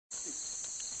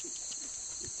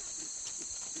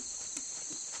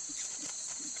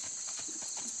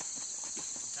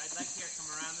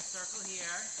circle here.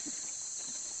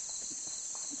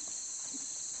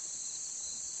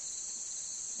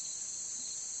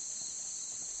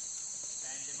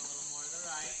 Bend him a little more to the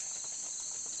right.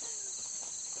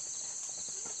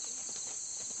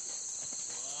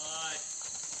 Good.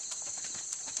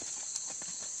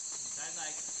 Inside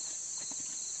leg.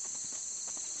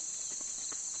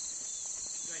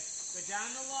 Good. Go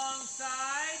down the long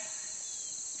side.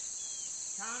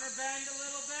 Counter bend a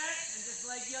little bit and just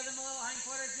leg yield him a little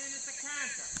hindquarters in at the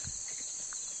canter.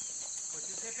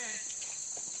 Push his hip in.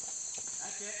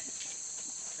 That's it.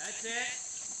 That's it.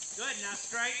 Good. Now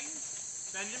straighten.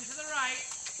 Bend him to the right.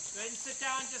 Go ahead and sit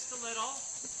down just a little.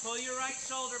 Pull your right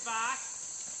shoulder back.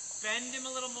 Bend him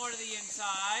a little more to the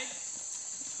inside.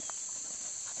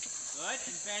 Good.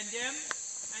 And bend him.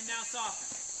 And now soften.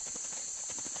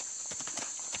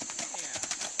 Yeah.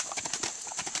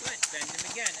 Good. Bend him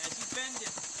again. As you bend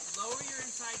him, lower your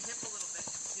inside hip a little bit.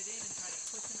 Sit in and try to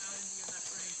push him out into your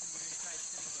left range from your inside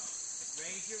sitting bone.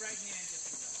 Raise your right hand just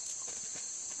a little.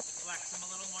 Flex him a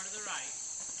little more to the right.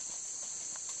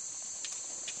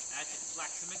 That's it.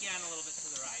 Flex him again a little bit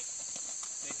to the right.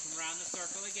 Then come around the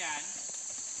circle again.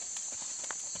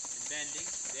 And bending.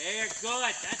 There,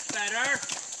 good. That's better.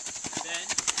 Then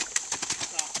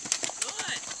soften.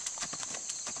 Good.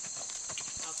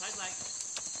 Outside leg.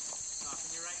 Soften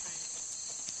your right range.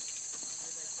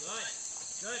 Outside leg. Good.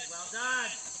 Good. Well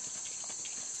done.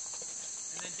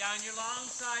 And then down your long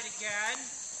side again.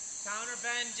 Counter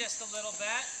bend just a little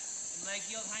bit. And leg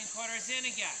yield hindquarters in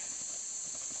again.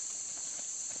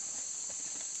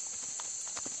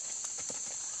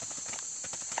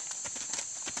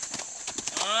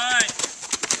 Good.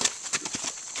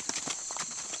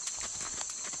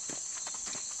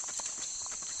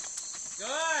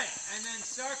 Good. And then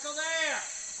circle there.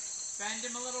 Bend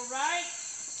him a little right.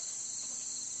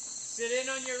 Sit in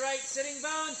on your right sitting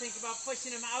bone. Think about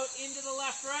pushing him out into the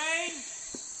left rein.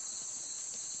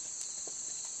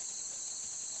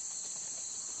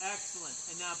 Excellent.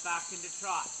 And now back into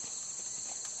trot.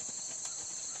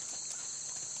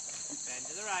 Bend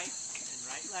to the right and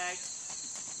right leg.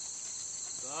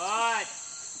 Good.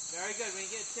 Very good. When you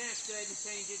get a chance, go ahead and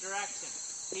change your direction.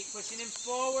 Keep pushing him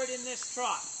forward in this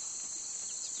trot.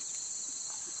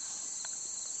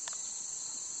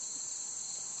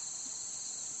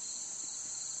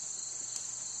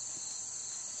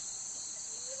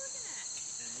 What are you looking at?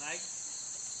 And leg.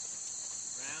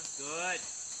 Round. Good.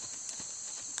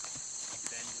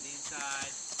 Bend to the inside.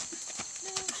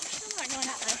 No, I'm not going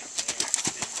that way. Right there.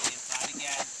 Bend to the inside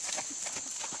again.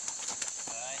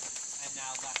 Good. And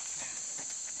now left hand.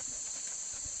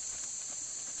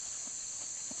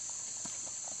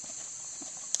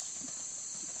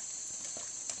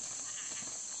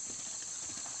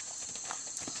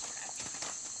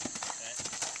 Good.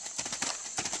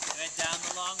 Good. Down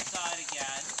the long side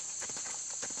again.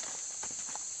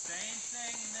 Same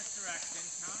thing in this direction.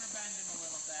 Counter bend him a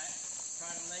little bit.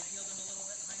 Try to leg yield him a little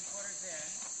bit hindquarters in.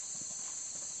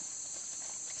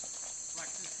 Flex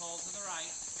his pole to the right.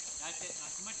 That's it.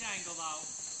 Not too much angle though.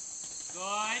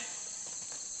 Good.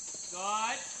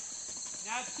 Good.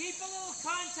 Now keep a little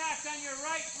contact on your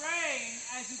right rein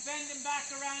as you bend him back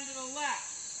around to the left.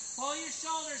 Pull your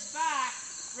shoulders back.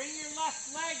 Bring your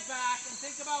left leg back and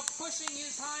think about pushing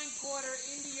his hindquarter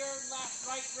into your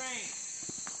right rein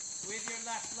with your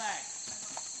left leg.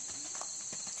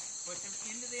 Push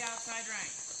him into the outside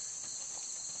rein.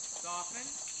 Soften.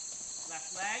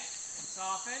 Left leg and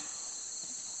soften.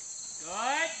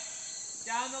 Good.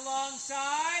 Down the long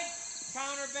side.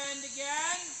 Counter bend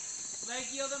again. Leg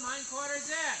yield him hindquarters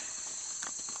in.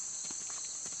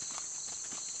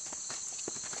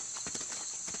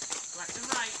 Flex him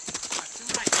right. Flex him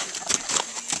right. Get the hip to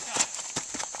the inside.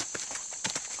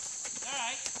 All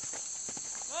right.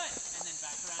 Good. And then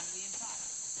back around to the inside.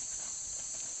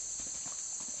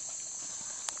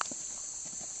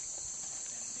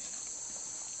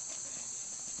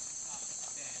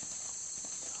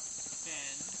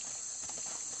 Bend.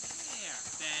 There.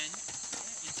 Bend.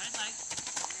 Inside leg.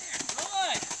 There.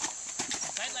 Good.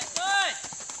 Inside leg. Good.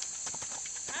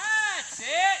 That's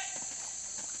it.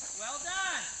 Well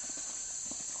done.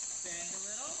 Bend a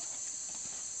little.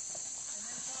 And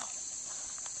then soften.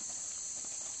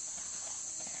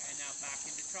 There. And now back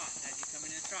into trot. As you come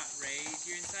into the trot, raise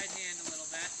your inside hand a little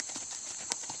bit.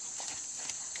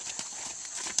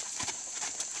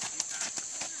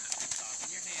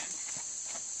 Soften your hand.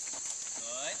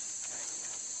 Good.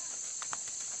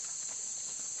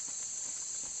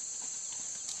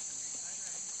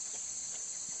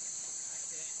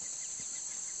 That's it.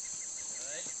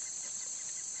 Good.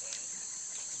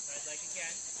 Inside leg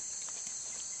again.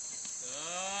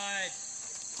 Good.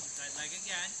 Inside leg leg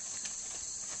again.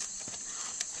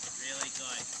 Really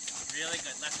good. Really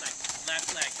good. Left leg.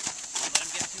 Left leg. Don't let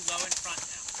him get too low in front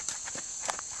now.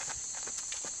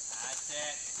 That's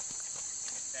it.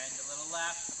 Bend a little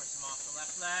left. Push him off the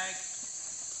left leg.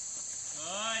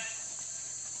 Good.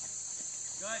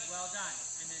 Good. Well done.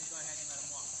 And then go ahead and let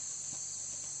him walk.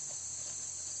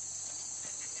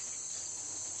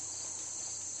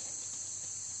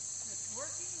 It's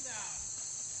working that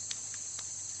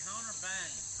counter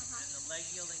bend and the leg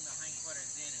yielding the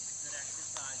hindquarters in is a good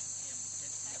exercise with him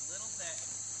because he's a little bit,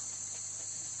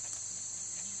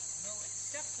 he'll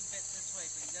accept a bit this way,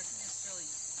 but he doesn't necessarily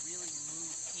really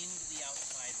move into the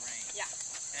outside range. Yeah.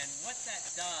 And what that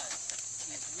does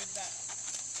is with that,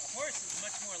 a horse is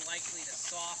much more likely to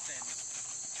soften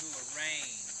to a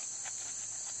rein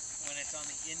when it's on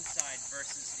the inside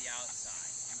versus the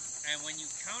outside. And when you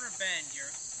counter bend,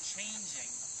 you're changing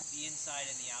the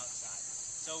inside and the outside.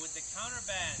 So with the counter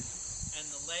bend and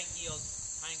the leg yield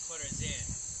hindquarters in,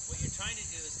 what you're trying to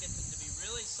do is get them to be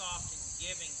really soft and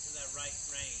giving to that right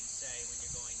rein, say, when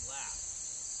you're going left.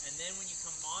 And then when you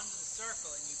come onto the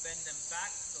circle and you bend them back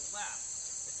to the left,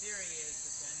 the theory is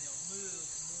that then they'll move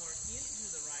more into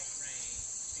the right rein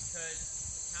because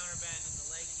the counter bend and the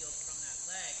leg yield from that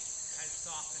leg has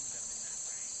softened them in that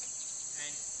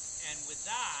rein. And with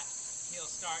that, he'll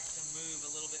start to move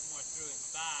a little bit more through his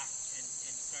back and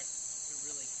start to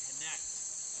really connect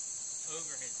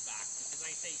over his back. Because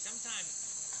like I say, sometimes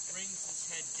he brings his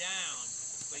head down,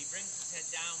 but he brings his head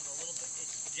down with a little bit,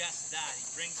 it's just that. He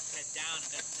brings his head down and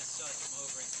doesn't necessarily come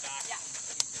over his back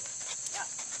into it. Yeah.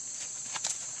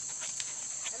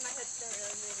 And my hips don't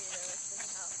really move either, which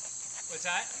doesn't help. What's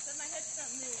that? I said my hips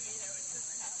don't move either, which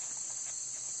doesn't help.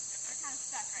 They're kind of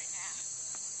stuck right now.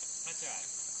 That's all right.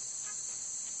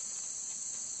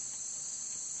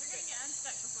 They're going to get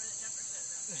unstuck before the jumper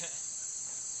shows up.